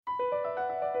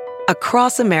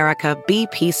Across America,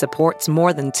 BP supports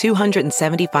more than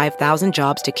 275,000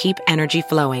 jobs to keep energy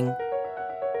flowing.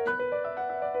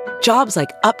 Jobs like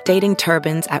updating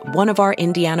turbines at one of our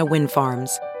Indiana wind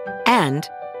farms and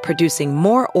producing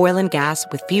more oil and gas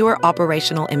with fewer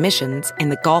operational emissions in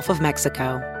the Gulf of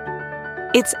Mexico.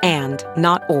 It's and,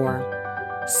 not or.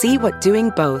 See what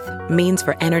doing both means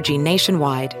for energy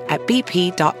nationwide at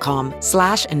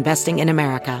bp.com/investing in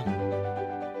America.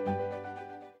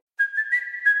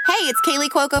 Hey, it's Kaylee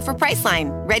Cuoco for Priceline.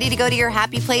 Ready to go to your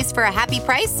happy place for a happy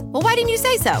price? Well, why didn't you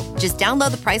say so? Just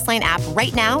download the Priceline app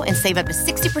right now and save up to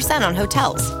 60% on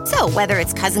hotels. So whether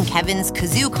it's Cousin Kevin's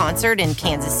Kazoo Concert in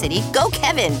Kansas City, go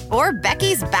Kevin, or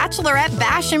Becky's Bachelorette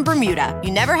Bash in Bermuda,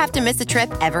 you never have to miss a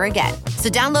trip ever again. So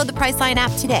download the Priceline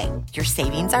app today. Your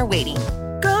savings are waiting.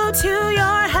 Go to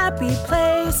your happy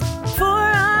place for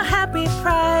a happy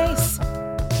price.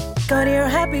 Go to your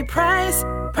happy price,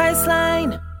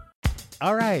 Priceline.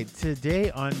 All right,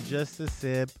 today on Just a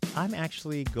Sip, I'm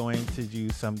actually going to do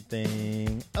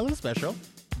something a little special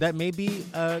that may be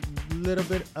a little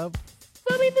bit of,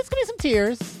 there's going to be some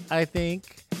tears, I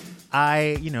think.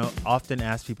 I, often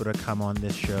ask people to come on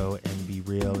this show and be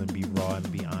real and be raw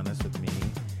and be honest with me.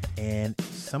 And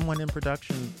someone in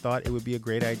production thought it would be a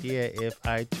great idea if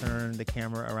I turned the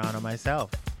camera around on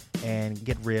myself and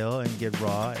get real and get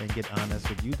raw and get honest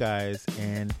with you guys.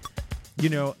 And,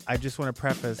 I just want to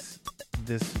preface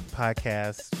this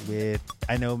podcast with,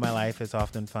 I know my life is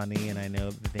often funny and I know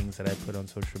the things that I put on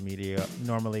social media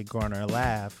normally garner a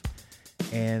laugh.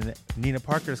 And Nina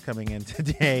Parker's coming in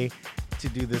today to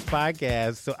do this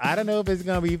podcast. So I don't know if it's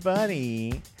going to be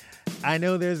funny. I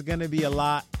know there's going to be a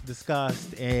lot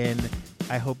discussed, and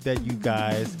I hope that you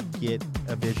guys get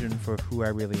a vision for who I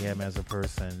really am as a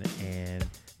person. And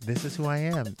this is who I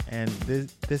am. And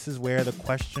this is where the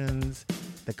questions,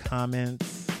 the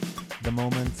comments, the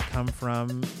moments come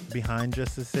from behind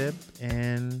Just a Sip.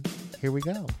 And here we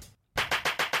go.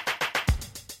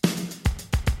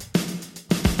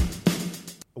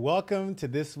 Welcome to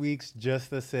this week's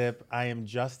Just a Sip. I am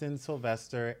Justin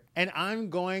Sylvester, and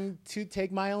I'm going to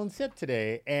take my own sip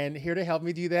today. And here to help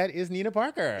me do that is Nina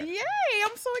Parker. Yay!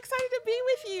 I'm so excited to be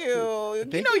with you.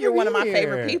 Thank you you're one of my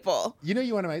favorite people.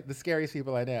 You're one of the scariest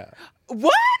people I know.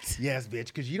 What? Yes, bitch,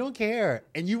 because you don't care.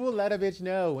 And you will let a bitch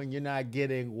know when you're not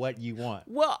getting what you want.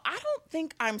 Well, I don't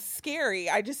think I'm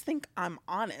scary. I just think I'm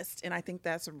honest. And I think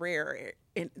that's rare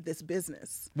in this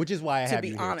business. Which is why I have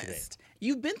you here today. To be honest.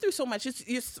 You've been through so much.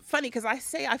 It's funny because I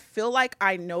feel like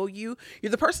I know you.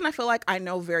 You're the person I feel like I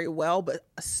know very well, but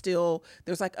still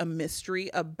there's like a mystery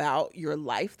about your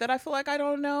life that I feel like I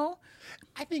don't know.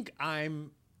 I think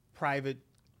I'm private,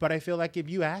 but I feel like if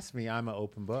you ask me, I'm an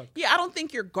open book. Yeah, I don't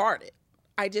think you're guarded.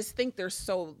 I just think there's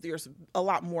a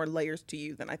lot more layers to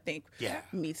you than I think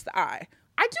meets the eye.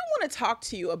 I do want to talk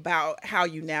to you about how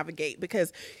you navigate,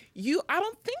 because I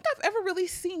don't think I've ever really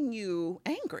seen you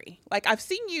angry. Like, I've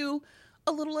seen you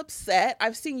a little upset.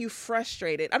 I've seen you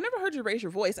frustrated. I've never heard you raise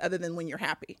your voice other than when you're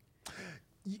happy.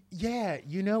 Yeah,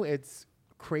 it's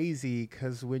crazy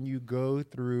because when you go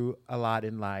through a lot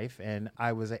in life, and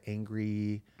I was an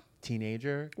angry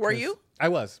teenager. Were you? I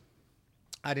was.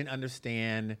 I didn't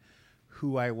understand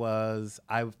who I was.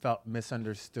 I felt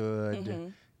misunderstood.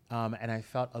 Mm-hmm. And I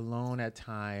felt alone at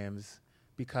times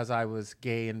because I was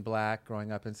gay and black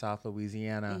growing up in South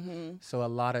Louisiana. Mm-hmm. So a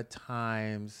lot of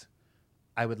times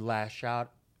I would lash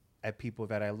out at people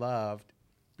that I loved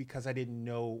because I didn't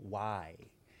know why.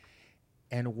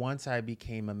 And once I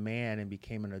became a man and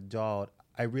became an adult,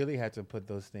 I really had to put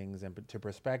those things into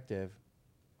perspective.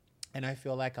 And I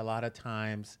feel like a lot of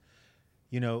times,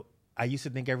 I used to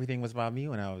think everything was about me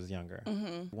when I was younger.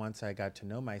 Mm-hmm. Once I got to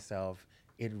know myself,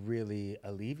 it really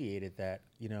alleviated that,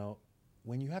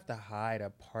 when you have to hide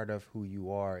a part of who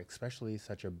you are, especially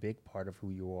such a big part of who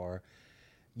you are,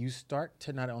 you start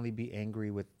to not only be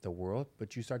angry with the world,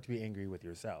 but you start to be angry with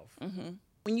yourself. Mm-hmm.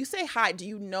 When you say hide, do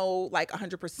you know like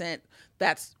 100%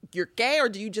 that's you're gay, or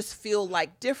do you just feel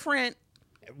like different?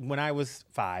 When I was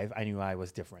 5, I knew I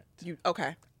was different.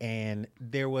 Okay. And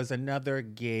there was another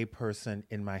gay person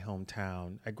in my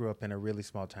hometown. I grew up in a really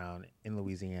small town in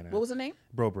Louisiana. What was the name?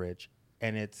 Brobridge.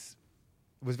 And it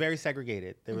was very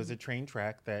segregated. There was a train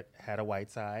track that had a white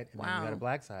side and then you had a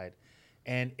black side.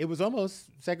 And it was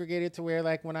almost segregated to where,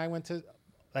 like, when I went to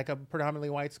like a predominantly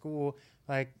white school,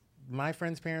 like my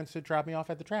friends' parents would drop me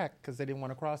off at the track because they didn't want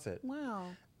to cross it. Wow.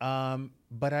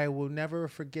 But I will never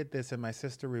forget this. And my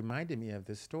sister reminded me of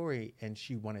this story, and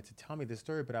she wanted to tell me this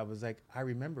story, but I was like, I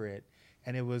remember it.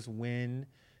 And it was when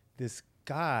this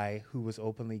guy who was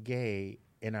openly gay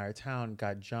in our town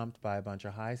got jumped by a bunch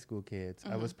of high school kids.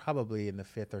 Mm-hmm. I was probably in the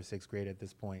 5th or 6th grade at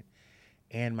this point.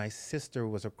 And my sister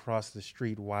was across the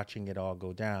street watching it all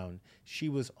go down. She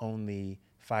was only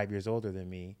 5 years older than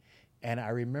me. And I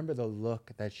remember the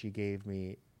look that she gave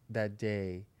me that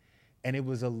day. And it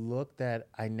was a look that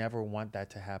I never want that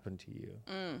to happen to you.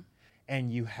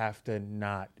 And you have to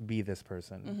not be this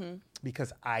person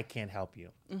because I can't help you.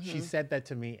 She said that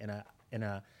to me in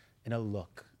a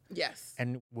look. Yes.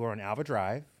 And we're on Alva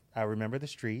Drive. I remember the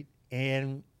street.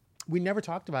 And we never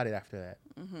talked about it after that.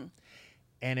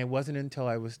 And it wasn't until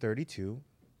I was 32,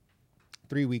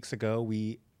 3 weeks ago,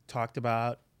 we talked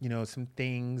about, some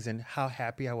things and how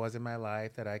happy I was in my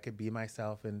life that I could be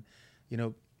myself and,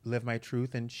 live my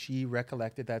truth. And she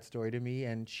recollected that story to me,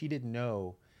 and she didn't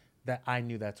know that I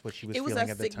knew that's what she was feeling at the time.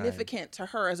 It was as significant to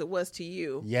her as it was to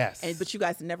you. Yes. But you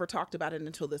guys never talked about it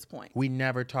until this point. We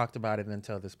never talked about it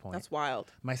until this point. That's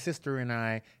wild. My sister and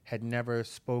I had never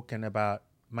spoken about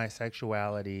my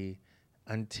sexuality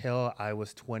until I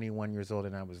was 21 years old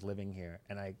and I was living here,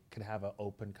 and I could have an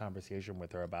open conversation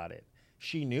with her about it.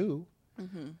 She knew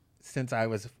since I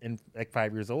was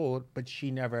 5 years old, but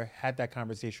she never had that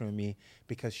conversation with me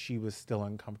because she was still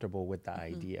uncomfortable with the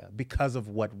idea because of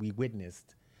what we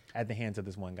witnessed at the hands of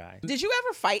this one guy. Did you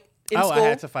ever fight in school? I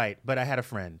had to fight, but I had a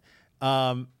friend.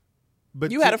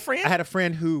 But you had a friend? I had a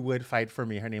friend who would fight for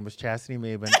me. Her name was Chastity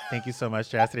Maben. Thank you so much,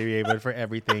 Chastity Maben, for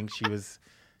everything. She was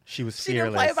fearless. She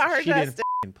didn't play about her She didn't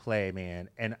f***ing play, man.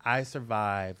 And I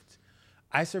survived.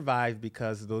 I survived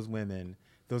because those women,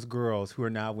 those girls who are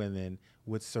not women,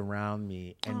 would surround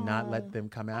me and not let them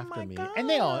come after me. God. And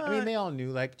they all knew.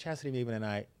 Like Chastity Maben and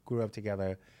I grew up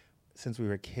together since we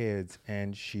were kids,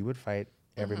 and she would fight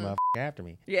every motherfucker after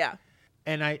me. Yeah.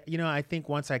 And I think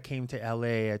once I came to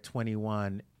LA at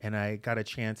 21 and I got a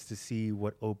chance to see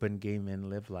what open gay men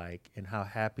live like and how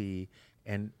happy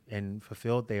and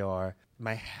fulfilled they are,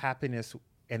 my happiness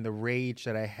and the rage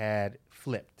that I had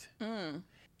flipped.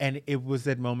 And it was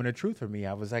that moment of truth for me.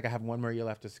 I was like, I have one more year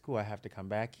left of school. I have to come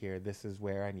back here. This is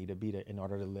where I need to be in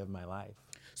order to live my life.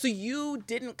 So you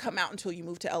didn't come out until you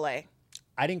moved to LA?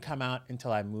 I didn't come out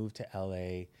until I moved to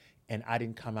LA. And I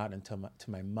didn't come out to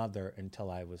my mother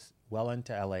until I was well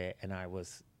into LA and I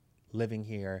was living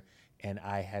here and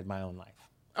I had my own life.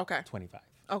 Okay. 25.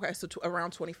 Okay, so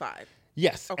around 25.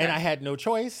 Yes, okay. And I had no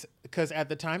choice because at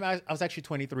the time I was actually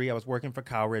 23. I was working for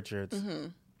Kyle Richards.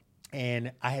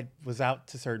 And I was out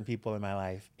to certain people in my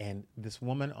life, and this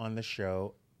woman on the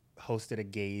show hosted a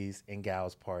gays and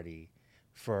gals party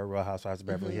for Real Housewives of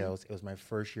Beverly Hills. It was my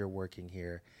first year working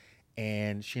here,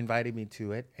 and she invited me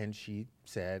to it, and she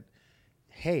said,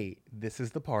 hey, this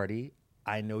is the party.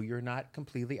 I know you're not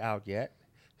completely out yet,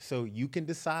 so you can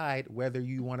decide whether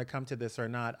you want to come to this or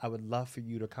not. I would love for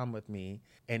you to come with me,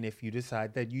 and if you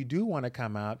decide that you do want to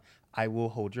come out, I will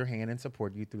hold your hand and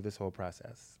support you through this whole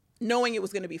process. Knowing it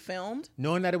was going to be filmed?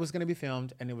 Knowing that it was going to be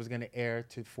filmed and it was going to air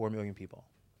to 4 million people.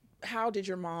 How did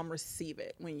your mom receive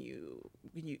it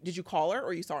did you call her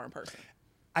or you saw her in person?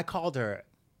 I called her,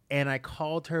 and I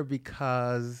called her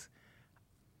because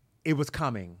it was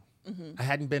coming. I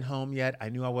hadn't been home yet. I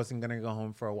knew I wasn't going to go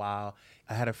home for a while.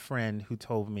 I had a friend who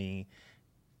told me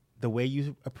the way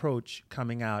you approach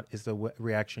coming out is the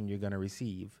reaction you're going to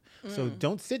receive. So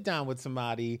don't sit down with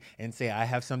somebody and say, I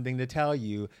have something to tell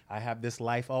you. I have this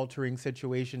life-altering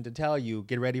situation to tell you.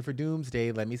 Get ready for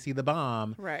doomsday. Let me see the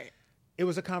bomb. Right. It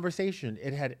was a conversation.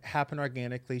 It had happened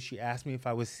organically. She asked me if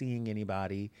I was seeing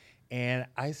anybody. And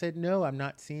I said, no, I'm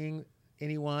not seeing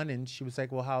anyone. And she was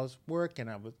like, well, how's work? And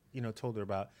I was, told her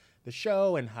about the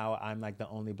show and how I'm like the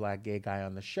only black gay guy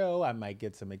on the show. I might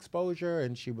get some exposure.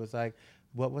 And she was like,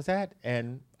 what was that?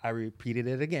 And I repeated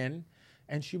it again.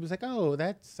 And she was like, oh,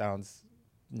 that sounds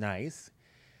nice.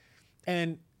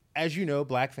 And as you know,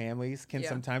 black families can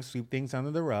sometimes sweep things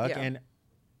under the rug. And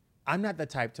I'm not the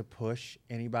type to push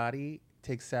anybody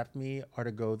to accept me or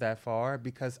to go that far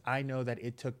because I know that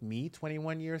it took me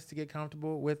 21 years to get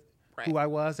comfortable with who I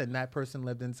was, and that person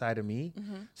lived inside of me.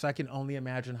 So I can only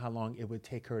imagine how long it would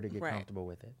take her to get comfortable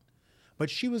with it. But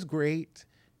she was great.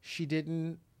 She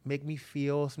didn't make me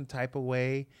feel some type of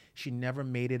way. She never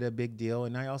made it a big deal.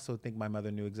 And I also think my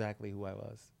mother knew exactly who I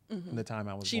was from the time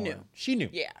I was born. She knew.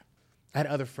 Yeah. I had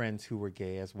other friends who were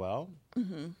gay as well,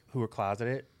 who were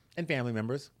closeted, and family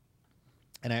members.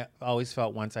 And I always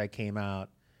felt once I came out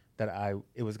that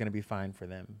it was going to be fine for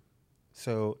them.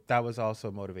 So that was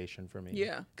also motivation for me.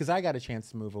 Yeah. Because I got a chance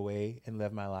to move away and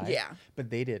live my life. Yeah. But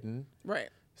they didn't. Right.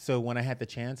 So when I had the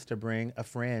chance to bring a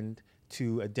friend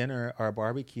to a dinner or a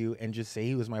barbecue and just say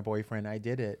he was my boyfriend, I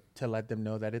did it to let them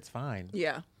know that it's fine.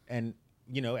 Yeah. And,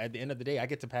 at the end of the day, I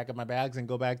get to pack up my bags and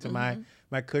go back to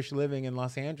my cush living in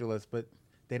Los Angeles, but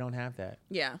they don't have that.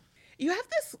 Yeah. You have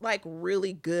this like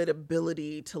really good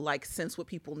ability to like sense what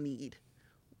people need.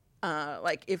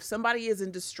 Like if somebody is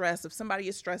in distress, if somebody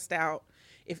is stressed out,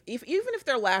 if even if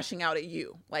they're lashing out at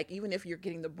you, like even if you're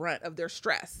getting the brunt of their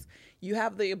stress, you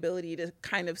have the ability to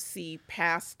kind of see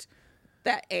past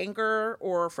that anger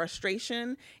or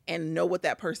frustration and know what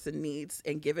that person needs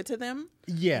and give it to them.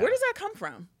 Yeah. Where does that come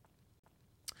from?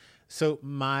 So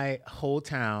my whole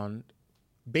town,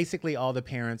 basically all the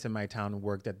parents in my town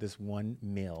worked at this one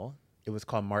mill. It was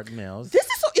called Martin Mills. This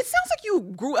is so. It sounds like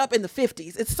you grew up in the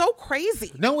 50s. It's so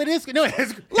crazy. No, it is. No, it's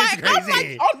Like crazy. I'm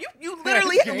like, oh, you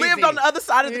literally It's crazy. lived on the other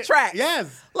side of the tracks.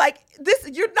 Yes. Like this,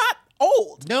 you're not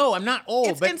old. No, I'm not old.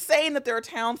 It's but insane that there are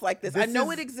towns like this. I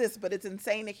know is- it exists, but it's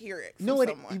insane to hear it from no,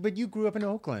 someone. but you grew up in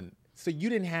Oakland, so you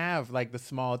didn't have like the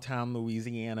small town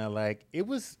Louisiana. Like it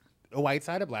was a white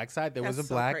side, a black side. There was That's a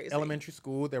so black crazy. elementary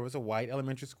school. There was a white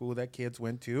elementary school that kids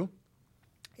went to.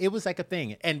 It was like a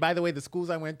thing. And by the way, the schools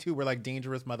I went to were like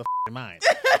dangerous motherfucking mines.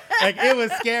 Like it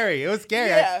was scary. It was scary.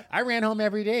 Yeah. I ran home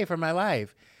every day for my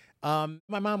life. My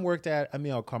mom worked at a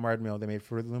mill called Martin Mill. They made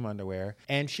Fruit Loom underwear,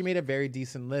 and she made a very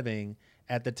decent living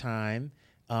at the time.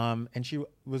 And she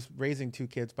was raising 2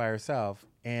 kids by herself.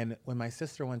 And when my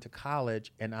sister went to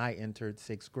college and I entered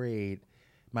 6th grade,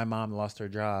 my mom lost her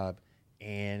job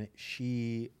and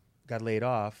she got laid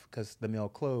off because the mill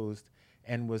closed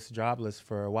and was jobless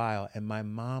for a while. And my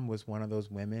mom was one of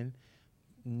those women,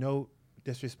 no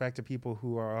disrespect to people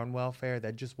who are on welfare,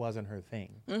 that just wasn't her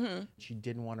thing. Mm-hmm. She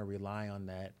didn't want to rely on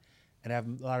that. And I have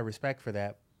a lot of respect for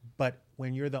that. But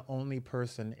when you're the only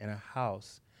person in a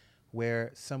house where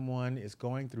someone is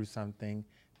going through something,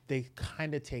 they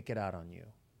kind of take it out on you.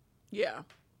 Yeah.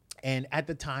 And at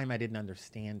the time, I didn't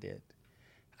understand it.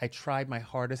 I tried my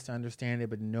hardest to understand it,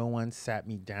 but no one sat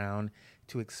me down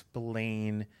to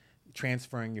explain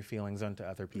transferring your feelings onto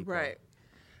other people. Right.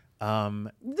 We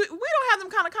don't have them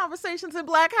kind of conversations in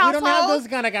Black households. We don't have those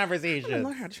kind of I conversations.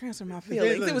 learn how to transfer my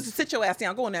feelings. It was to sit your ass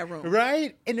down, go in that room.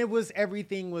 Right? And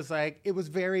everything was like, it was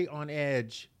very on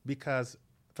edge because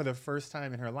for the first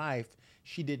time in her life,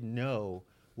 she didn't know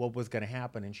what was going to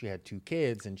happen. And she had 2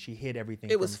 kids and she hid everything.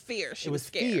 It was fear. She was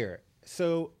scared. Fear.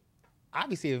 So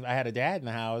obviously if I had a dad in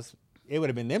the house, it would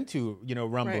have been them 2,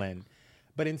 rumbling. Right.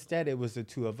 But instead it was the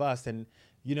 2 of us. And,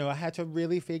 I had to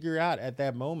really figure out at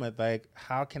that moment, like,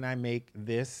 how can I make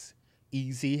this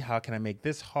easy? How can I make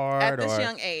this hard? At this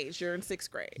young age, you're in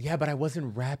 6th grade. Yeah, but I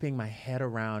wasn't wrapping my head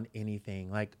around anything.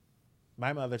 Like,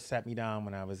 my mother sat me down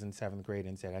when I was in 7th grade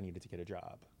and said I needed to get a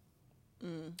job.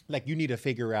 Like, you need to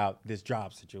figure out this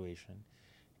job situation.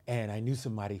 And I knew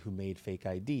somebody who made fake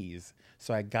IDs.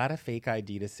 So I got a fake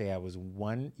ID to say I was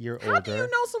 1 year older. How do you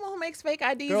know someone who makes fake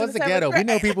IDs Girl, in it's the the 7th ghetto. grade?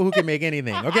 We know people who can make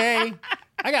anything, okay?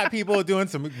 I got people doing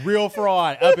some real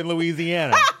fraud up in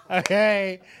Louisiana,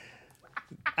 okay?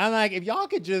 I'm like, if y'all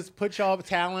could just put y'all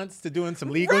talents to doing some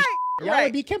legal y'all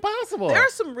would be Kim Possible. There are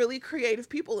some really creative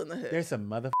people in the hood. There's some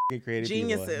motherfucking creative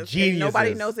Geniuses. people. And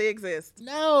nobody knows they exist.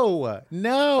 No.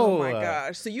 Oh my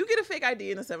gosh. So you get a fake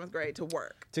ID in the 7th grade to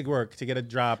work. To get a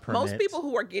job permit. Most people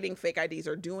who are getting fake IDs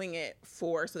are doing it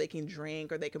so they can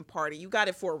drink or they can party. You got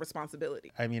it for a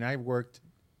responsibility. I mean, I worked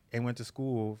and went to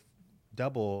school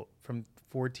double from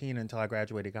 14 until I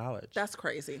graduated college. That's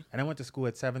crazy. And I went to school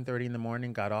at 7:30 in the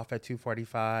morning, got off at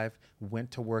 2:45,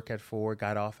 went to work at 4,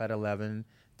 got off at 11,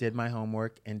 did my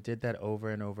homework, and did that over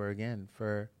and over again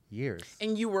for years.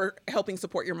 And you were helping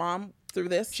support your mom through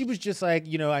this? She was just like,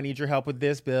 I need your help with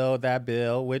this bill, that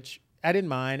bill, which I didn't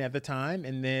mind at the time.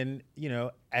 And then,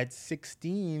 at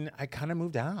 16, I kind of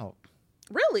moved out.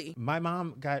 Really? My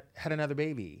mom had another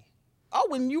baby. Oh,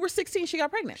 when you were 16, she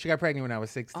got pregnant? She got pregnant when I was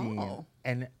 16. Oh.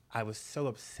 And I was so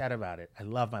upset about it. I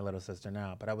love my little sister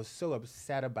now, but I was so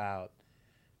upset about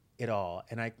it all.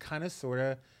 And I kind of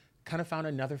found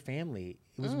another family.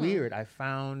 It was weird. I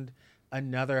found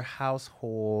another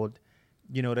household,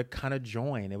 to kind of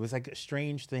join. It was like a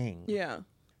strange thing. Yeah.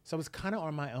 So I was kind of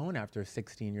on my own after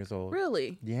 16 years old.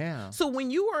 Really? Yeah. So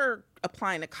when you were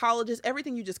applying to colleges,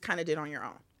 everything you just kind of did on your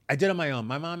own? I did on my own.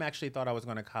 My mom actually thought I was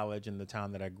going to college in the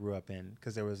town that I grew up in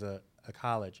because there was a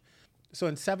college. So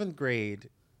in 7th grade,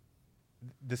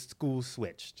 the school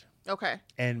switched. Okay.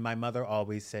 And my mother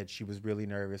always said she was really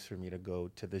nervous for me to go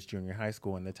to this junior high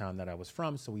school in the town that I was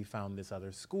from. So we found this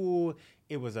other school.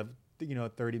 It was a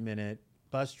 30-minute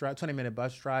bus drive, 20-minute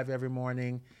bus drive every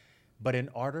morning. But in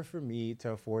order for me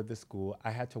to afford the school,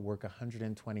 I had to work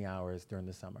 120 hours during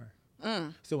the summer.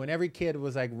 So when every kid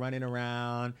was like running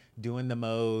around, doing the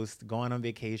most, going on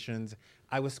vacations,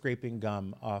 I was scraping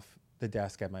gum off the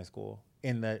desk at my school.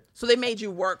 So they made you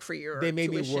work for your They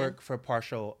made tuition. me work for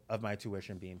partial of my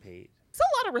tuition being paid. It's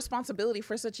a lot of responsibility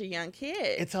for such a young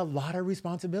kid. It's a lot of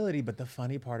responsibility, but the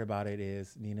funny part about it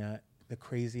is, Nina, the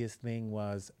craziest thing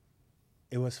was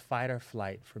it was fight or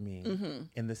flight for me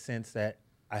in the sense that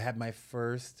I had my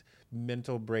first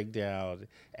mental breakdown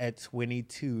at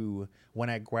 22 when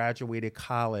I graduated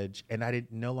college and I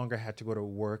no longer had to go to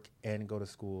work and go to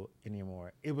school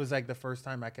anymore. It was like the first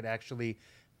time I could actually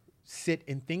sit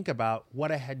and think about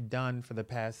what I had done for the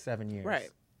past 7 years. Right.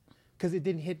 Because it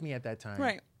didn't hit me at that time.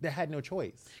 Right. They had no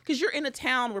choice. Because you're in a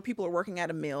town where people are working at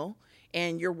a mill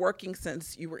and you're working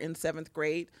since you were in 7th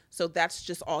grade. So that's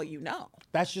just all you know.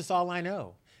 That's just all I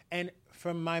know. And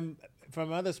from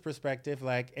others' perspective,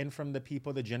 like, and from the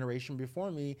people, the generation before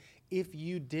me, if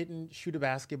you didn't shoot a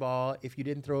basketball, if you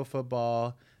didn't throw a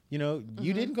football, you know,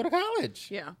 you didn't go to college.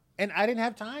 Yeah. And I didn't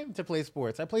have time to play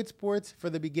sports. I played sports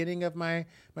for the beginning of my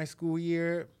school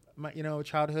year, my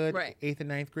childhood, Right. 8th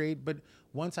and 9th grade. But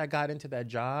once I got into that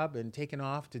job and taken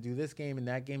off to do this game and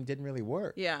that game didn't really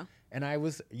work. Yeah. And I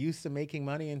was used to making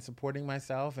money and supporting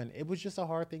myself, and it was just a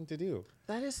hard thing to do.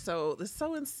 That's so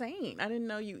insane. I didn't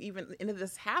know you even any of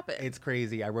this happened. It's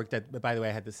crazy. By the way,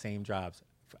 I had the same jobs.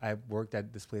 I worked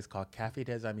at this place called Café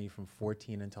des Amis from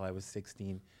 14 until I was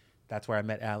 16. That's where I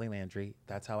met Allie Landry.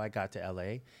 That's how I got to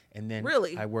LA. And then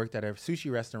Really? I worked at a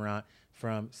sushi restaurant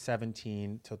from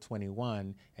 17 till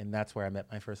 21, and that's where I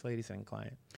met my first lady sitting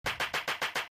client.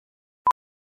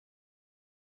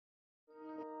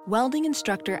 Welding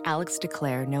instructor Alex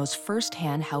DeClaire knows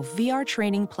firsthand how VR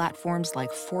training platforms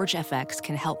like ForgeFX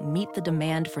can help meet the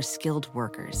demand for skilled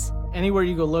workers. Anywhere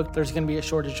you go look, there's going to be a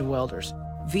shortage of welders.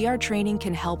 VR training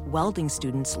can help welding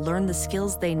students learn the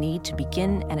skills they need to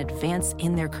begin and advance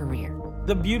in their career.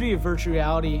 The beauty of virtual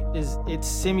reality is it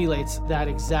simulates that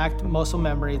exact muscle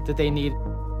memory that they need.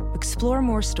 Explore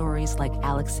more stories like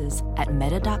Alex's at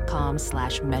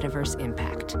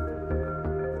meta.com/metaverseimpact.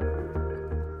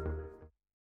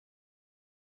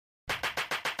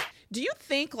 Do you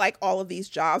think like all of these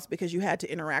jobs, because you had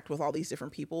to interact with all these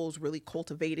different people, has really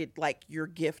cultivated like your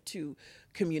gift to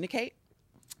communicate?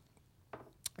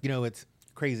 You know, it's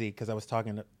crazy because I was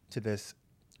talking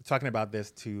about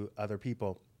this to other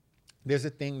people. There's a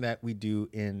thing that we do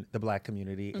in the Black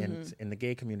community and in the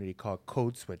gay community called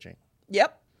code switching.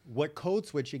 Yep. What code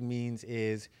switching means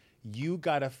is you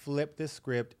got to flip the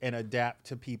script and adapt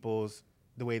to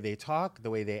the way they talk, the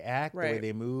way they act, Right. the way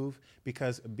they move.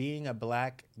 Because being a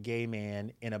Black gay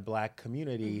man in a Black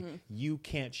community, you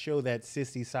can't show that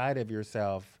sissy side of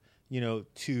yourself,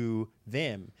 to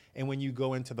them. And when you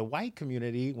go into the white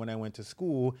community, when I went to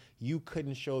school, you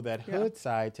couldn't show that hood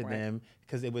side to them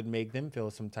because it would make them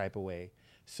feel some type of way.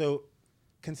 So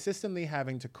consistently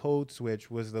having to code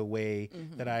switch was the way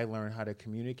that I learned how to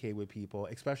communicate with people,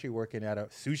 especially working at a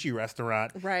sushi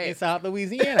restaurant in South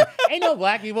Louisiana. Ain't no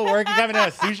Black people coming to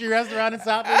a sushi restaurant in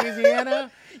South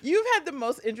Louisiana. You've had the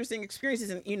most interesting experiences,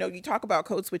 and you talk about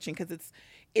code switching because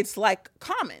it's like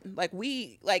common. Like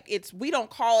we don't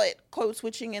call it code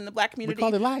switching in the Black community. We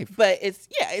call it life. But it's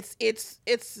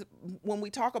when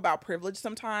we talk about privilege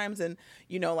sometimes, and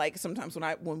like sometimes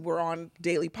when we're on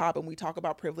Daily Pop and we talk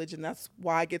about privilege, and that's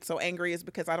why I get so angry, is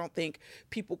because I don't think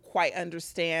people quite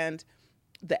understand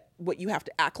what you have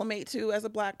to acclimate to as a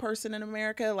Black person in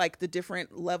America, like the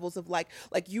different levels of like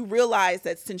you realize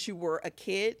that since you were a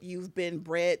kid, you've been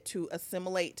bred to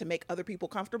assimilate to make other people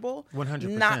comfortable.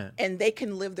 100%. And they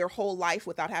can live their whole life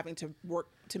without having to work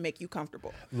to make you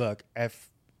comfortable. Look, I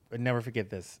never forget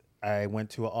this. I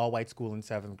went to an all-white school in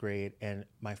 7th grade, and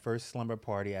my first slumber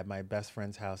party at my best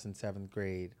friend's house in 7th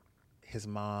grade, his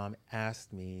mom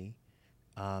asked me,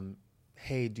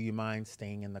 hey, do you mind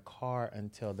staying in the car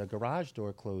until the garage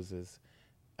door closes?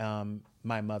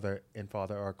 My mother and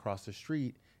father are across the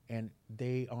street, and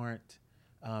they aren't,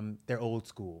 they're old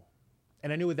school.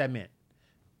 And I knew what that meant.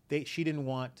 She didn't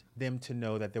want them to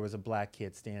know that there was a Black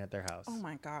kid staying at their house. Oh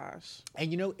my gosh.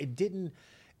 And it didn't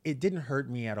hurt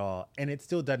me at all. And it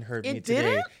still doesn't hurt me today.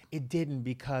 Didn't? It didn't,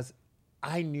 because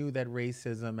I knew that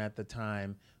racism at the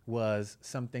time was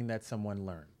something that someone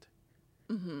learned.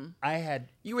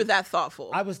 You were that thoughtful.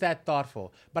 I was that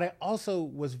thoughtful, but I also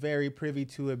was very privy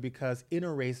to it because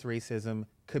interrace racism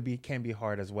can be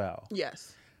hard as well.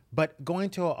 Yes. But going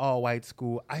to an all-white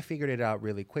school, I figured it out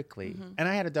really quickly. And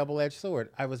I had a double-edged sword.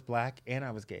 I was Black and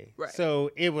I was gay. Right.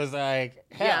 So it was like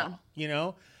hell,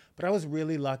 But I was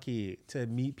really lucky to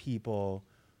meet people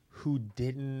who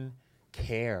didn't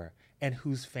care and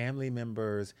whose family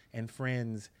members and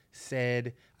friends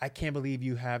said, I can't believe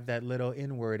you have that little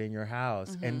N-word in your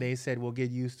house. And they said, we'll get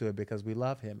used to it because we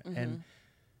love him. And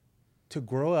to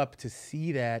grow up to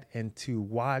see that and to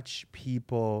watch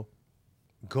people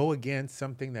go against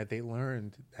something that they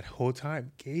learned that whole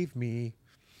time it made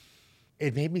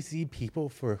me see people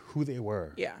for who they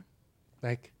were. Yeah.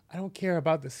 Like, I don't care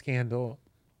about the scandal.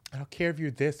 I don't care if you're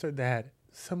this or that.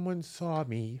 someone saw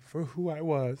me for who I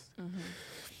was.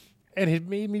 And it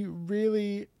made me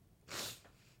really...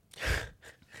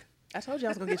 I told you I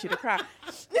was going to get you to cry.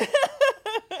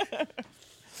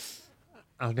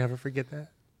 I'll never forget that.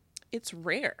 It's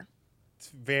rare. It's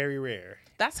very rare.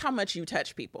 That's how much you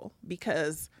touch people,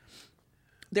 because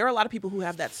there are a lot of people who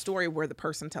have that story where the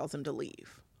person tells them to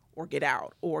leave or get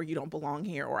out or you don't belong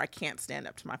here or I can't stand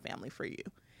up to my family for you.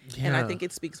 Yeah. And I think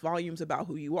it speaks volumes about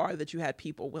who you are that you had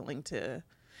people willing to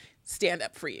stand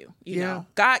up for you. You know,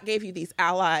 God gave you these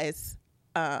allies.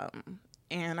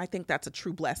 And I think that's a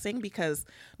true blessing because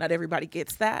not everybody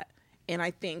gets that. And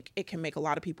I think it can make a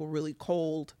lot of people really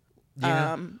cold.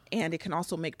 And it can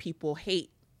also make people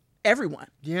hate everyone.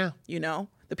 Yeah. You know,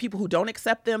 the people who don't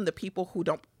accept them, the people who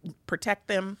don't protect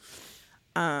them.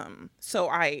 So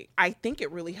I think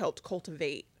it really helped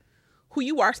cultivate who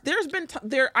you are. There's been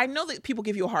I know that people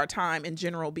give you a hard time in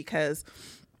general because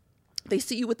they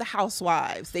see you with the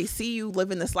housewives. They see you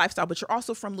living this lifestyle, but you're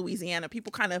also from Louisiana.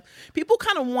 People kind of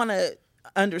want to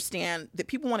understand that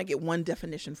people want to get one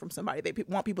definition from somebody. They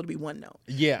want people to be one note.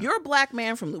 Yeah. You're a black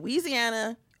man from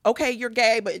Louisiana. Okay, you're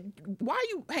gay, but why are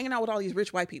you hanging out with all these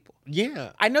rich white people?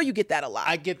 Yeah. I know you get that a lot.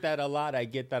 I get that a lot.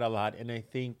 And I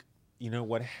think, you know,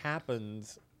 what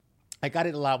happens, I got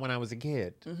it a lot when I was a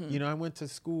kid. You know, I went to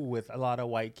school with a lot of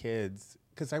white kids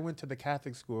because I went to the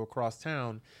Catholic school across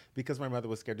town because my mother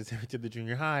was scared to send me to the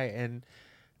junior high. And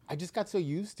I just got so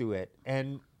used to it.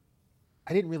 And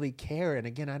I didn't really care. And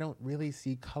again, I don't really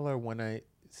see color when I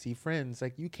see friends.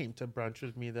 Like you came to brunch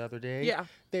with me the other day. Yeah.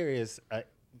 There is a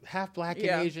half black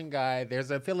and Asian guy. There's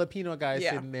a Filipino guy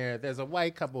sitting there. There's a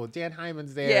white couple. Dan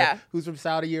Hyman's there, who's from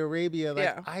Saudi Arabia.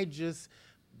 Like I just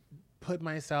put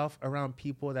myself around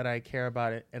people that I care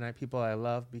about it and people I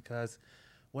love because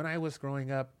when I was growing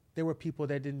up, there were people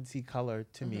that didn't see color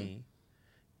to me.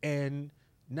 And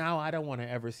now I don't want to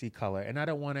ever see color. And I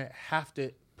don't want to have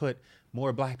to put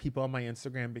more black people on my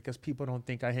Instagram because people don't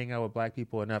think I hang out with black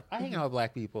people enough. I hang out with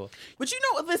black people. But you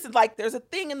know, listen, like there's a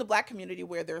thing in the black community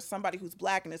where there's somebody who's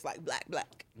black and it's like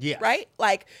black. Yeah. Right?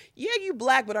 Like, yeah, you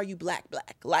black, but are you black?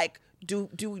 Like, do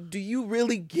you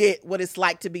really get what it's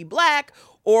like to be black?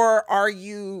 Or are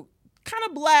you kind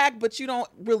of black, but you don't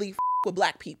really with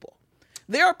black people?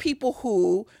 There are people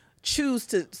who choose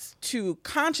to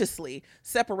consciously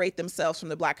separate themselves from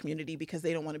the black community because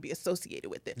they don't want to be associated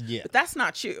with it. Yeah. But that's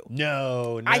not you.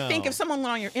 No. I think if someone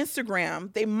went on your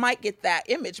Instagram, they might get that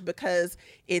image because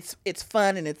it's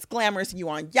fun and it's glamorous and you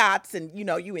on yachts and you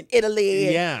know you in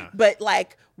Italy. But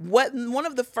like one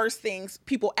of the first things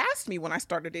people asked me when I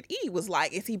started at E was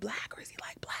like, is he black or is he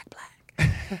like black?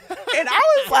 And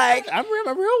I was like, I'm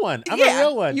a real one. I'm a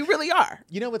real one. You really are.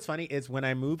 You know what's funny is when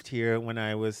I moved here when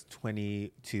I was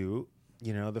 22,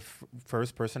 you know, the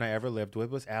first person I ever lived with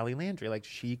was Allie Landry. Like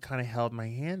she kind of held my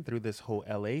hand through this whole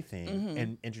LA thing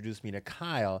and introduced me to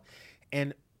Kyle.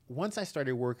 And once I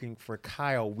started working for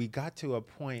Kyle, we got to a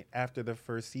point after the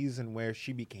first season where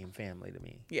she became family to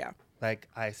me. Yeah. Like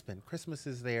I spend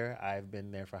Christmases there. I've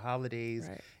been there for holidays.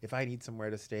 Right. If I need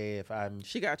somewhere to stay,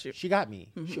 she got you. She got me.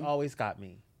 She always got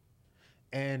me.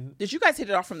 And did you guys hit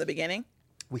it off from the beginning?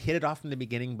 We hit it off from the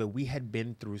beginning, but we had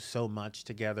been through so much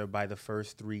together by the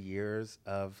first 3 years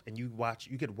and you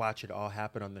could watch it all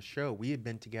happen on the show. We had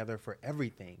been together for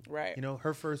everything. Right. You know,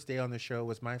 her first day on the show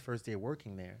was my first day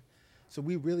working there. So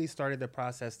we really started the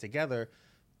process together.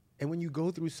 And when you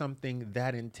go through something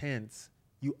that intense,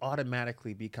 you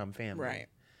automatically become family. Right.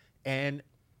 And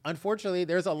unfortunately,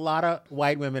 there's a lot of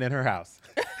white women in her house.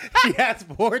 She has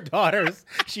 4 daughters.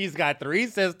 She's got 3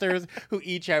 sisters who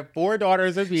each have 4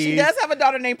 daughters apiece. She does have a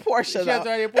daughter named Portia, She has a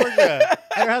daughter named Portia.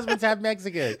 And her husband's half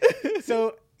Mexican.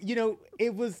 So, you know,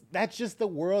 that's just the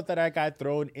world that I got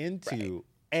thrown into. Right.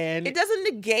 And it doesn't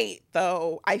negate,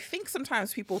 though. I think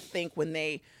sometimes people think when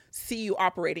they see you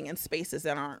operating in spaces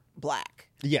that aren't black.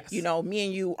 Yes. You know, me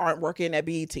and you aren't working at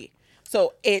BET.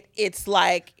 So it's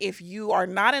like if you are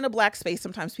not in a black space,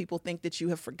 sometimes people think that you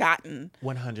have forgotten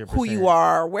 100% who you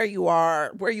are, where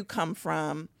you come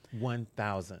from.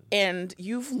 1,000. And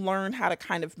you've learned how to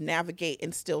kind of navigate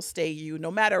and still stay you,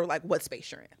 no matter like what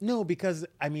space you're in. No, because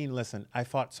I mean, listen, I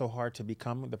fought so hard to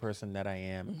become the person that I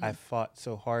am. I fought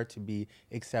so hard to be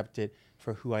accepted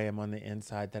for who I am on the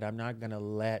inside that I'm not going to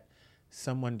let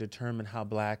someone determine how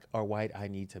black or white I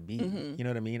need to be. You know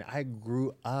what I mean? I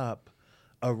grew up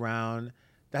around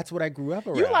That's what I grew up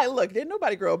around. You like, look, didn't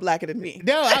nobody grow up blacker than me.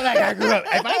 No, I grew up.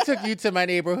 If I took you to my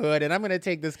neighborhood and I'm going to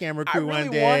take this camera crew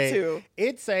one day. I really want to.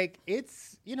 It's like,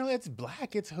 it's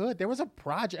black, it's hood. There was a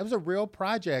project. It was a real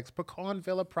project. Pecan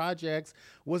Villa Projects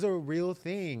was a real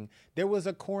thing. There was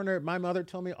a corner, my mother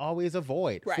told me, always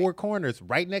avoid. Right. 4 corners,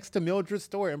 right next to Mildred's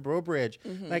store in Brobridge.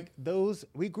 Mm-hmm. Like those,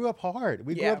 we grew up hard.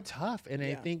 We grew up tough. And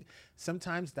I think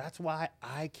sometimes that's why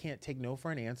I can't take no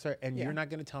for an answer. And you're not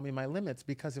going to tell me my limits,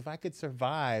 because if I could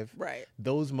survive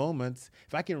those moments,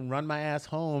 if I can run my ass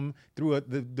home through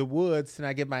the woods and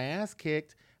I get my ass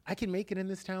kicked, I can make it in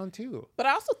this town too. But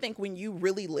I also think when you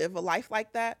really live a life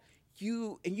like that,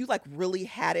 you like really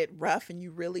had it rough and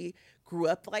you really grew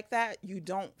up like that, you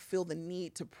don't feel the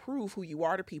need to prove who you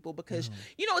are to people, because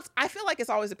I feel like it's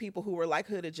always the people who are like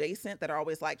hood adjacent that are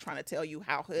always like trying to tell you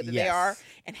how hood they are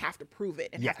and have to prove it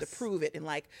and have to prove it. And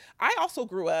like, I also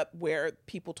grew up where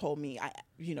people told me,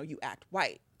 you act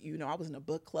white. I was in a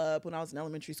book club when I was in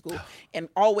elementary school and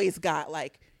always got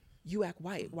like, you act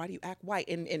white. Why do you act white?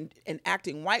 And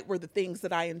acting white were the things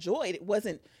that I enjoyed. It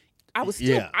wasn't, I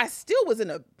still was in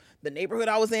the neighborhood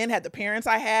I was in, had the parents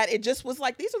I had. It just was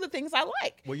like, these are the things I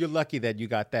like. Well, you're lucky that you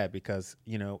got that, because,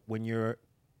 when you're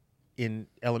in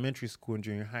elementary school and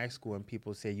junior high school and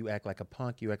people say you act like a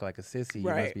punk, you act like a sissy, you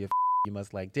must be you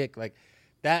must like dick. Like,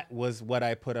 that was what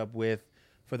I put up with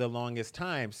for the longest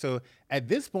time. So at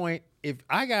this point, if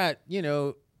I got,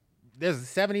 there's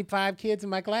 75 kids in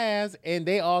my class and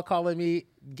they all calling me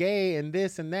gay and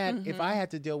this and that. Mm-hmm. If I had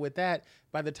to deal with that,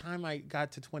 by the time I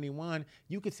got to 21,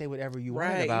 you could say whatever you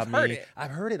wanted about me.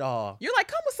 I've heard it all. You're like,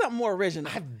 come with something more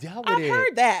original. I've dealt with it. I've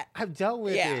heard that. I've dealt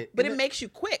with it. But it makes you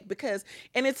quick because,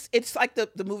 and it's like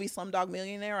the movie Slumdog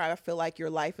Millionaire. I feel like your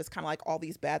life is kind of like all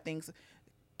these bad things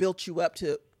built you up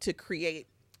to create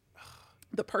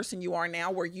the person you are now,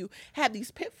 where you had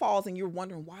these pitfalls and you're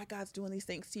wondering why God's doing these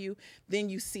things to you. Then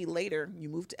you see later, you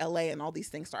move to LA and all these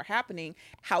things start happening,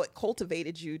 how it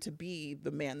cultivated you to be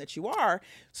the man that you are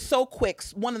so quick.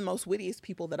 One of the most wittiest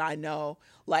people that I know,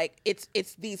 like it's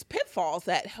these pitfalls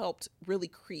that helped really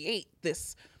create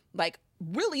this, like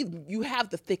really you have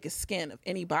the thickest skin of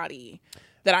anybody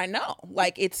that I know.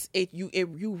 Like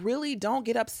you really don't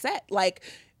get upset, like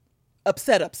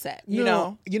upset, you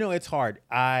know? It's hard.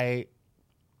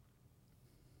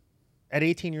 At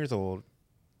 18 years old,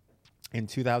 in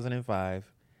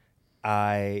 2005,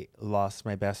 I lost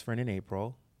my best friend in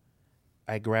April.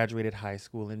 I graduated high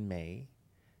school in May.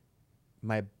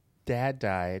 My dad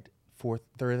died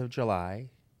 3rd of July.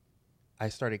 I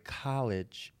started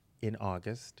college in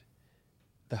August.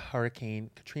 The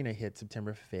Hurricane Katrina hit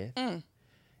September 5th.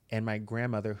 And my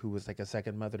grandmother, who was like a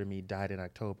second mother to me, died in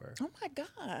October. Oh, my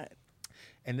God.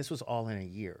 And this was all in a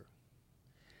year.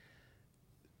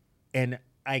 And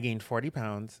I gained 40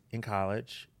 pounds in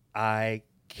college. I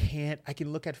can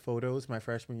look at photos my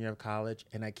freshman year of college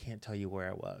and I can't tell you where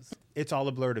I was. It's all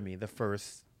a blur to me, the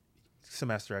first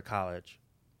semester at college.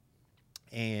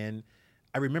 And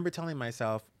I remember telling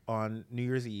myself on New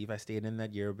Year's Eve, I stayed in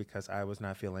that year because I was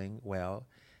not feeling well.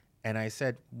 And I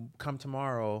said, come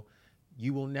tomorrow,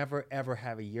 you will never, ever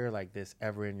have a year like this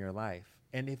ever in your life.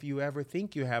 And if you ever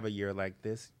think you have a year like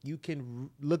this, you can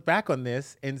look back on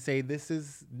this and say, this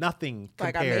is nothing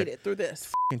compared. Like I made it through this.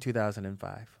 In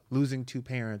 2005, losing 2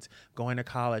 parents, going to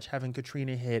college, having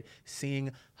Katrina hit,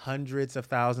 seeing hundreds of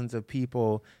thousands of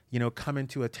people, come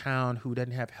into a town who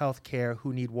doesn't have health care,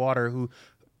 who need water,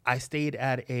 I stayed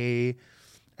at a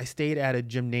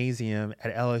gymnasium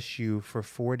at LSU for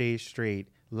 4 days straight,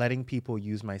 letting people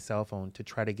use my cell phone to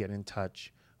try to get in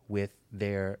touch with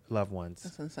their loved ones.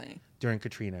 That's insane. During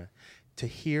Katrina. To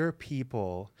hear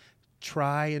people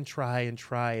try and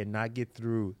not get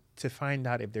through, to find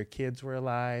out if their kids were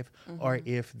alive or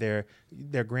if their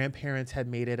grandparents had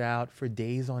made it out for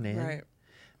days on end. Right.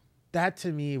 That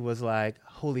to me was like,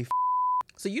 holy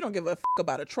So you don't give a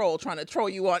about a troll trying to troll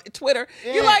you on Twitter.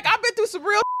 Yeah. You're like, I've been through some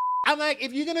real I'm like,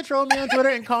 if you're going to troll me on Twitter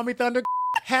and call me Thunder,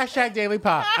 #Daily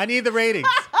Pop. I need the ratings.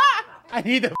 I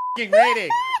need the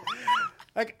ratings.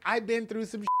 Like, I've been through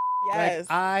some Yes.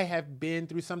 Like, I have been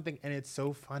through something, and it's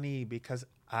so funny because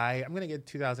I'm going to get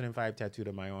 2005 tattooed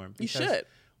on my arm. You should.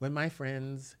 When my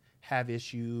friends have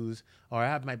issues, or I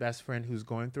have my best friend who's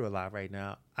going through a lot right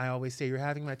now, I always say, you're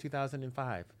having my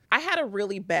 2005. I had a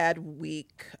really bad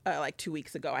week, like 2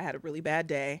 weeks ago. I had a really bad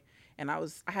day, and I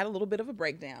had a little bit of a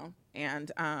breakdown,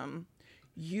 and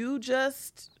you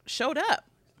just showed up.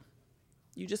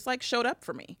 You just showed up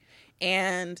for me.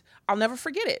 And I'll never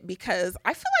forget it because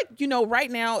I feel like, right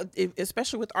now,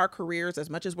 especially with our careers, as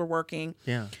much as we're working,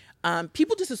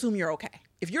 people just assume you're okay.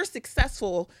 If you're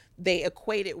successful, they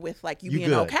equate it with you being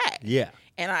good. Okay. Yeah.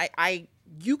 And I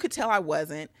you could tell I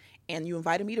wasn't, and you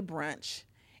invited me to brunch,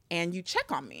 and you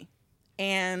check on me,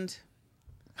 and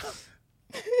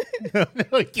no,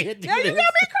 we can't do now this. you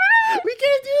got me crying. We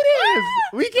can't do this.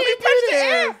 We can't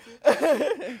do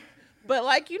this. But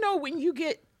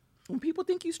when people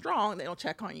think you strong, they don't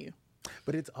check on you.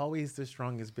 But it's always the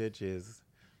strongest bitches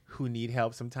who need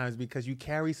help sometimes because you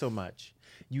carry so much.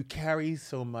 You carry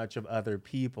so much of other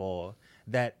people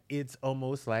that it's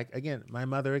almost like, again, my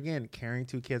mother, carrying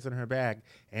 2 kids on her back.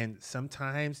 And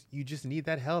sometimes you just need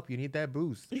that help. You need that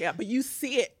boost. Yeah, but you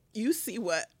see it. You see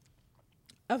what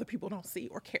other people don't see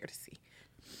or care to see.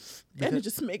 And it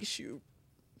just makes you...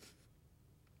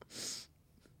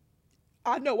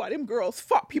 I know why them girls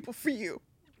fought people for you.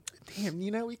 Damn,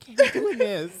 we can't be doing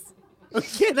this. We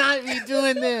cannot be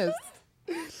doing this.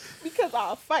 Because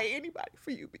I'll fight anybody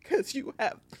for you because you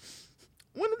have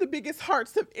one of the biggest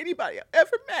hearts of anybody I've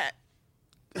ever met.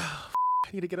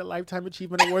 I need to get a Lifetime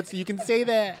Achievement Award so you can say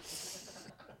that.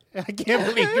 I can't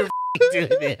believe you're doing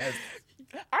this.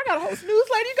 I got a host news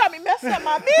lady. You got me messing up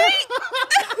my beat.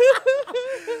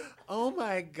 Oh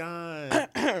my God.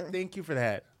 Thank you for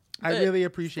that. I really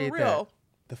appreciate that.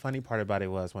 The funny part about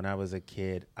it was when I was a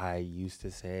kid, I used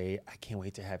to say, I can't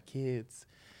wait to have kids,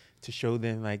 to show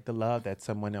them like the love that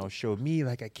someone else showed me.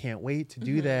 Like, I can't wait to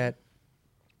do that.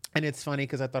 And it's funny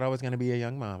because I thought I was going to be a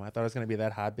young mom. I thought I was going to be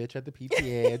that hot bitch at the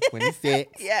PTA at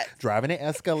 26, yes. driving an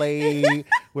Escalade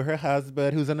with her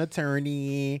husband who's an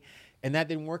attorney. And that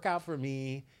didn't work out for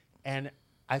me. And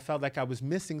I felt like I was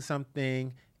missing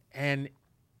something. And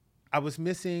I was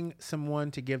missing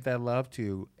someone to give that love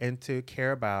to and to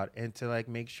care about and to like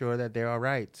make sure that they're all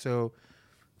right. So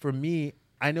for me,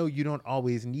 I know you don't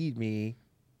always need me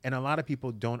and a lot of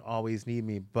people don't always need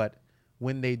me, but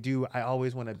when they do, I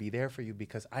always want to be there for you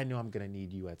because I know I'm going to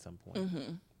need you at some point.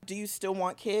 Mm-hmm. Do you still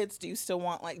want kids? Do you still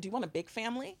want do you want a big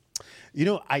family?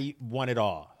 I want it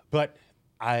all, but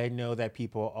I know that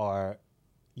people are,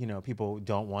 some people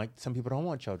don't want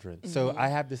children. Mm-hmm. So I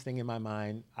have this thing in my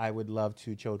mind. I would love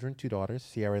 2 children, 2 daughters,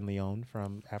 Sierra and Leone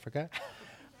from Africa.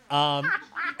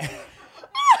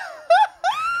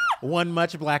 One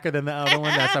much blacker than the other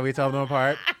one. That's how we tell them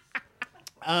apart.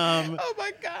 Oh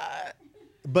my God.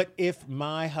 But if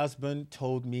my husband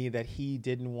told me that he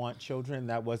didn't want children,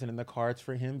 that wasn't in the cards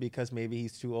for him because maybe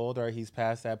he's too old or he's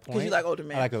past that point. Because you like older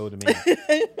men. I like older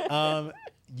men.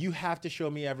 You have to show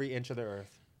me every inch of the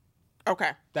earth. Okay.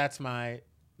 That's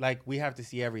we have to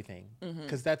see everything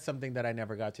because that's something that I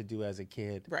never got to do as a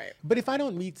kid. Right. But if I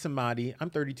don't meet somebody,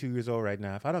 I'm 32 years old right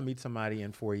now. If I don't meet somebody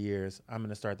in 4 years, I'm going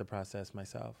to start the process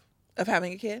myself. Of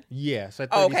having a kid? Yeah. So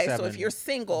at 37, okay. So if you're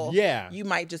single, you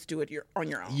might just do it on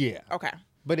your own. Yeah. Okay.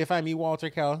 But if I meet Walter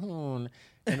Calhoun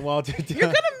and Walter... You're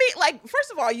going to meet,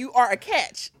 first of all, you are a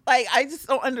catch. I just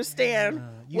don't understand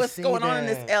what's going on in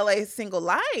this LA single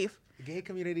life. The gay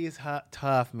community is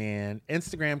tough, man.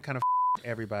 Instagram kind of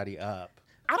everybody up.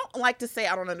 I don't like to say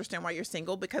I don't understand why you're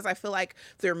single because I feel like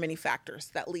there are many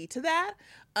factors that lead to that.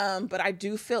 But I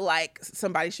do feel like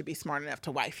somebody should be smart enough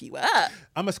to wife you up.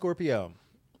 I'm a Scorpio.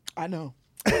 I know.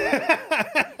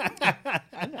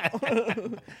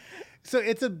 So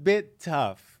it's a bit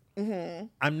tough. Mm-hmm.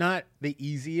 I'm not the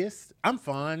easiest. I'm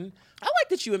fun. I like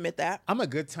that you admit that. I'm a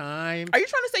good time. Are you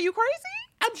trying to say you crazy?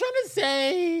 I'm trying to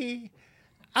say,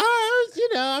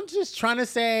 I'm just trying to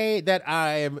say that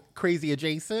I'm crazy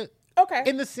adjacent. Okay.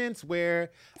 In the sense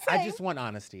where I just want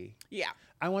honesty. Yeah.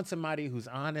 I want somebody who's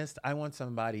honest. I want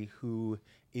somebody who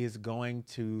is going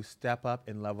to step up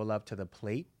and level up to the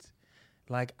plate.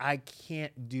 I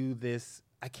can't do this.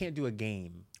 I can't do a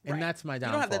game. And that's my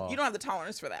downfall. You don't have the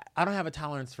tolerance for that. I don't have a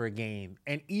tolerance for a game.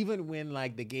 And even when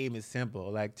the game is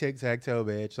simple, tic-tac-toe,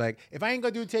 bitch. If I ain't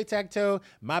gonna do tic-tac-toe,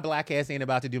 my black ass ain't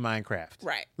about to do Minecraft.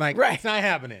 Right. It's not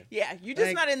happening. Yeah, you're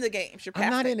just not in the game. I'm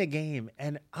not in the game,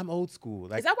 and I'm old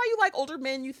school. Is that why you like older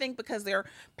men, you think, because they're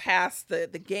past the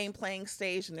game playing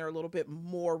stage and they're a little bit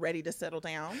more ready to settle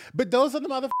down? But those are the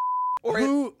motherfuckers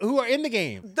who are in the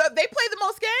game. They play the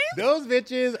most games? Those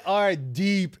bitches are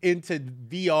deep into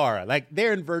VR.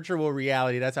 They're in virtual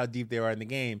reality. That's how deep they are in the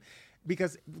game.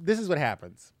 Because this is what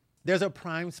happens. There's a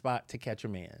prime spot to catch a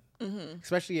man,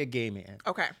 especially a gay man.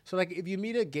 Okay. So if you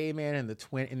meet a gay man in their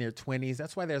 20s,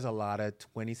 that's why there's a lot of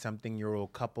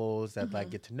 20-something-year-old couples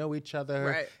that get to know each other.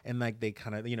 Right. And they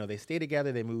kind of, they stay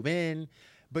together, they move in.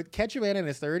 But catch a man in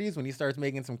his 30s when he starts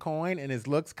making some coin and his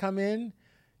looks come in,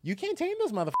 you can't tame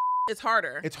those motherfuckers. It's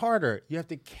harder. It's harder. You have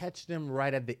to catch them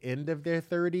right at the end of their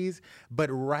 30s, but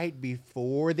right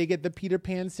before they get the Peter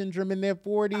Pan syndrome in their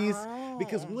 40s. Oh.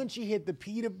 Because once you hit the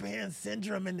Peter Pan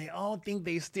syndrome and they all think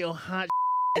they still hot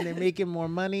and they're making more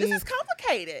money. This is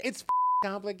complicated. It's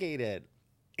complicated.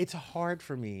 it's hard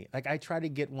for me. Like, I try to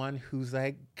get one who's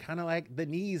like kind of like the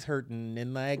knees hurting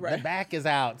and like the back is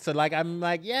out. So like I'm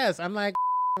like, yes, I'm like,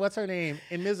 what's her name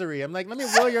in Misery? I'm like, let me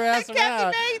roll your ass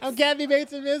around. I'm Kathy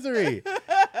Bates in Misery.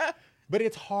 But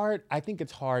it's hard. I think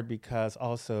it's hard because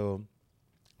also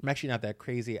I'm actually not that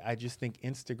crazy. I just think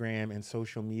Instagram and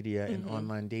social media and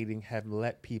online dating have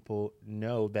let people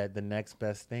know that the next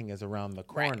best thing is around the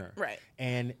corner. Right.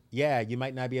 And yeah, you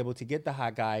might not be able to get the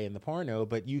hot guy in the porno,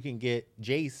 but you can get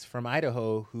Jace from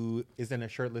Idaho who is in a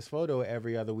shirtless photo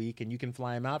every other week, and you can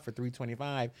fly him out for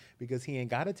 $325 because he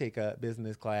ain't got to take a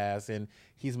business class, and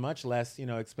he's much less,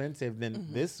 expensive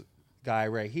than this guy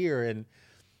right here. And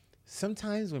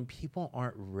sometimes when people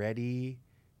aren't ready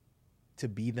to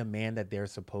be the man that they're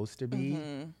supposed to be,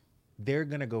 they're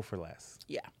going to go for less.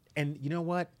 Yeah. And you know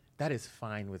what? That is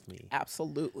fine with me.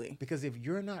 Absolutely. Because if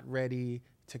you're not ready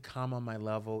to come on my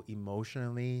level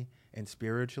emotionally and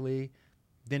spiritually,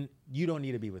 then you don't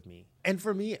need to be with me. And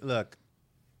for me, look,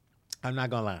 I'm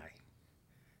not going to lie.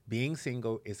 Being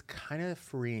single is kind of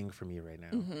freeing for me right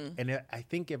now. And I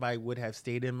think if I would have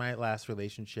stayed in my last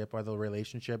relationship or the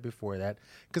relationship before that,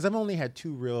 because I've only had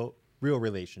two real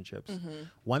relationships.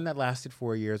 One that lasted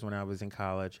 4 years when I was in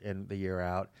college and the year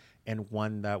out, and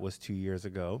one that was 2 years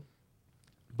ago.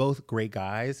 Both great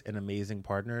guys and amazing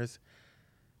partners.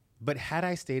 But had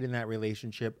I stayed in that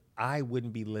relationship, I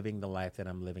wouldn't be living the life that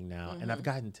I'm living now. And I've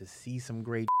gotten to see some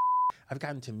great I've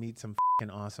gotten to meet some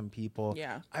awesome people.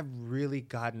 Yeah. I've really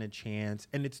gotten a chance,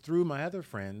 and it's through my other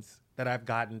friends that I've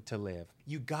gotten to live.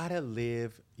 You gotta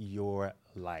live your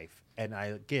life. And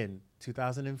again,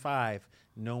 2005,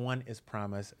 no one is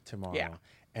promised tomorrow. Yeah.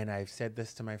 And I've said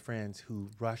this to my friends who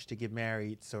rush to get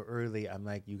married so early. I'm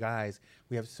like, you guys,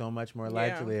 we have so much more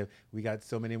life to live. We got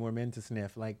so many more men to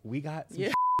sniff. Like, we got some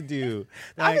to do.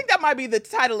 Like, I think that might be the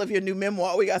title of your new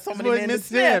memoir. We got so many men to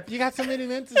sniff. You got so many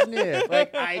men to sniff.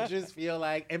 Like, I just feel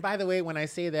like, and by the way, when I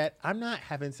say that, I'm not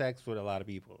having sex with a lot of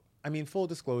people. I mean, full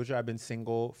disclosure, I've been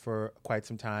single for quite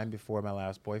some time before my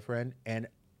last boyfriend. And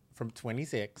from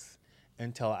 26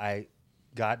 until I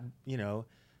got,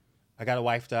 I got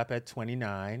wifed up at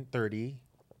 29, 30,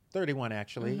 31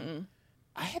 actually.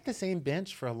 I had the same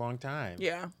bench for a long time.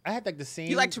 Yeah. I had like the same.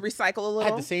 You like to recycle a little? I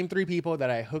had the same 3 people that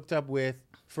I hooked up with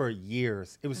for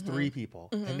years. It was 3 people,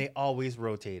 and they always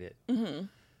rotated.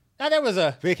 Now, there was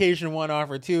a vacation one-off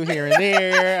or 2 here and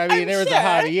there. I mean, there was a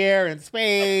Javier in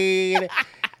Spain.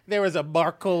 There was a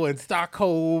Marco in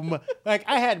Stockholm. Like,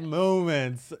 I had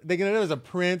moments. There was a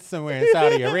prince somewhere in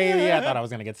Saudi Arabia. I thought I was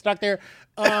going to get stuck there.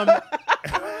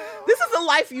 This is the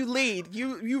life you lead.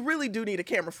 You really do need a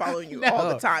camera following you all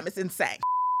the time. It's insane.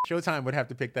 Showtime would have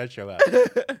to pick that show up.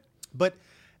 But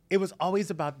it was always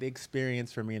about the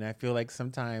experience for me. And I feel like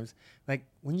sometimes, like,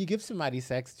 when you give somebody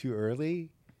sex too early.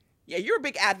 Yeah, you're a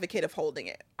big advocate of holding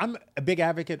it. I'm a big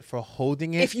advocate for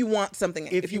holding it. If you want something.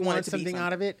 If you want something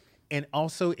out of it. And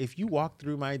also, if you walk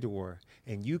through my door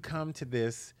and you come to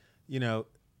this,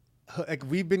 like,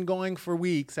 we've been going for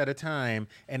weeks at a time,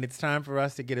 and it's time for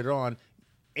us to get it on.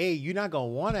 You're not going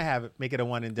to want to make it a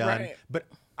one and done. Right. But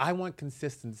I want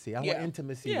consistency. I want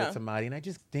intimacy with somebody. And I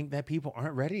just think that people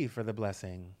aren't ready for the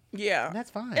blessing. Yeah. And that's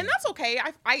fine. And that's okay.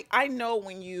 I know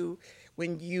when you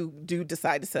do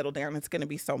decide to settle down, it's going to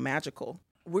be so magical.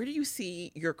 Where do you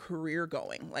see your career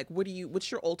going? Like, what's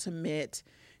your ultimate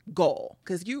goal?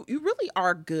 Because you really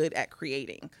are good at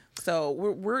creating. So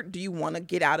where do you want to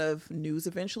get out of news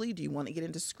eventually? Do you want to get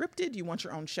into scripted? Do you want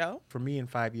your own show? For me, in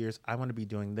 5 years, I want to be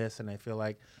doing this. And I feel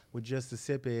like with Just a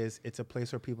Sip it's a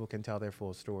place where people can tell their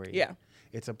full story. Yeah.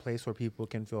 It's a place where people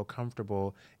can feel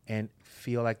comfortable and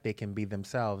feel like they can be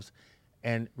themselves.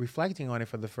 And reflecting on it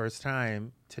for the first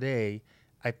time today,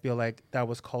 I feel like that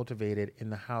was cultivated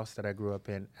in the house that I grew up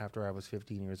in after I was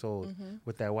 15 years old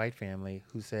with that white family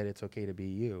who said it's okay to be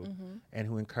you and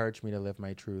who encouraged me to live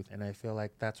my truth. And I feel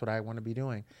like that's what I want to be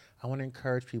doing. I want to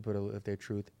encourage people to live their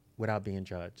truth without being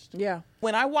judged. Yeah.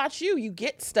 When I watch you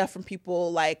get stuff from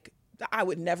people like I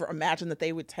would never imagine that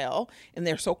they would tell, and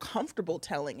they're so comfortable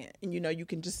telling it. And, you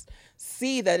can just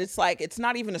see that it's like, it's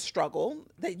not even a struggle,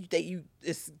 that you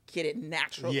just get it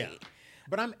naturally. Yeah.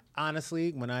 But I'm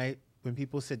honestly, when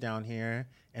people sit down here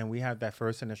and we have that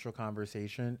first initial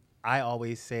conversation, I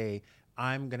always say,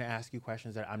 I'm going to ask you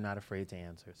questions that I'm not afraid to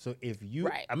answer. So if I'm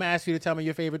going to ask you to tell me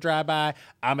your favorite drive-by,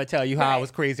 I'm going to tell you how I was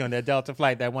crazy on that Delta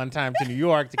flight that one time to New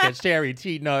York to catch Sherry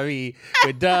cheating on me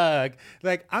with Doug.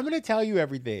 Like, I'm going to tell you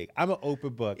everything. I'm an open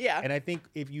book. Yeah. And I think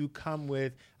if you come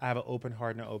with, I have an open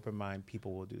heart and an open mind,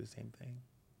 people will do the same thing.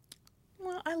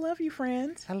 Well, I love you,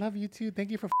 friend. I love you too.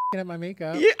 Thank you for up my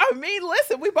makeup. Yeah, I mean,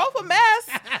 listen, we both a mess.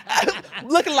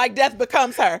 Looking like death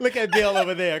becomes her. Look at Bill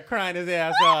over there crying his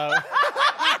ass off.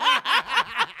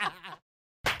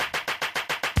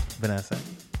 Vanessa,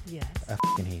 Yes. I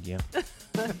fucking hate you.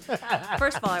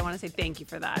 First of all, I want to say thank you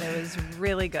for that. It was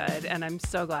really good, and I'm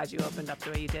so glad you opened up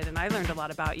the way you did, and I learned a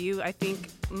lot about you. I think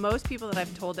most people that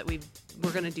I've told that we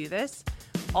were going to do this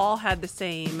all had the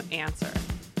same answer.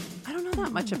 I don't know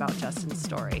that much about Justin's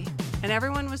story, and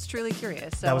everyone was truly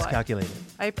curious. So That was calculated.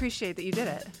 I appreciate that you did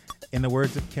it. In the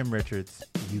words of Kim Richards,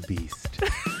 you beast.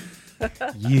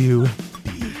 You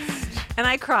beast. And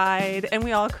I cried, and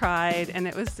we all cried, and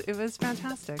it was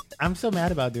fantastic. I'm so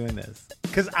mad about doing this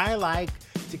because I like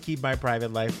to keep my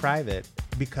private life private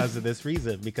because of this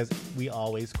reason, because we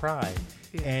always cry.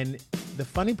 Yeah. And the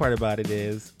funny part about it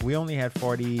is we only had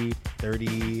 40,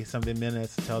 30 something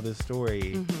minutes to tell this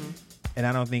story. Mm-hmm. And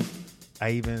I don't think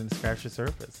I even scratched the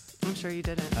surface. I'm sure you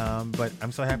didn't. But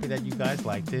I'm so happy that you guys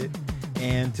liked it.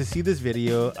 And to see this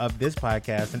video of this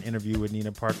podcast and interview with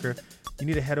Nina Parker, you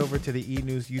need to head over to the E!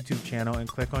 News YouTube channel and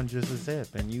click on Just a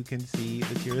Sip, and you can see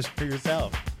the tears for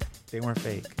yourself. They weren't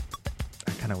fake.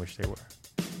 I kind of wish they were.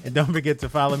 And don't forget to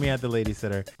follow me at The Lady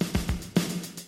Sitter.